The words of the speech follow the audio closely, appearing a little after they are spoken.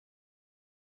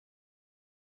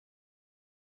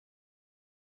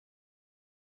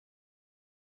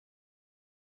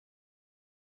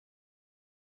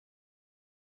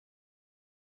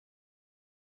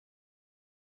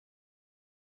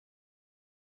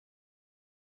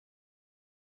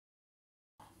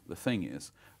The thing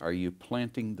is, are you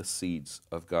planting the seeds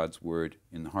of God's Word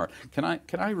in the heart? Can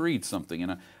I read something?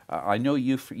 And I know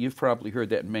you've probably heard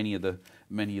that. Many of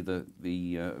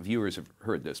the viewers have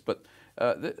heard this, but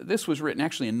this was written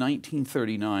actually in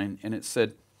 1939, and it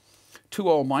said, "To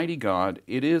Almighty God,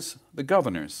 it is the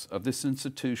governors of this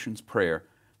institution's prayer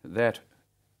that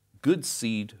good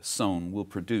seed sown will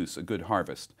produce a good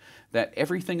harvest, that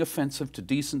everything offensive to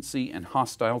decency and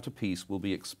hostile to peace will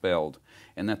be expelled,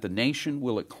 and that the nation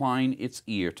will incline its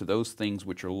ear to those things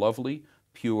which are lovely,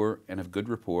 pure, and of good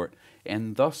report,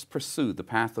 and thus pursue the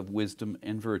path of wisdom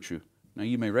and virtue." Now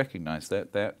you may recognize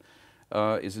that. That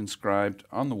is inscribed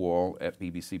on the wall at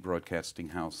BBC Broadcasting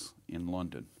House in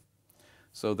London.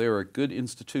 So there are good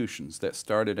institutions that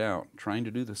started out trying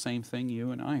to do the same thing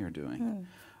you and I are doing.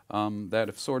 That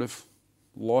have sort of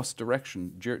lost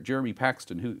direction. Jeremy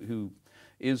Paxton, who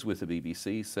is with the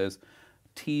BBC, says,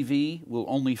 "TV will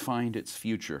only find its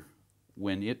future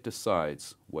when it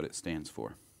decides what it stands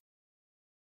for."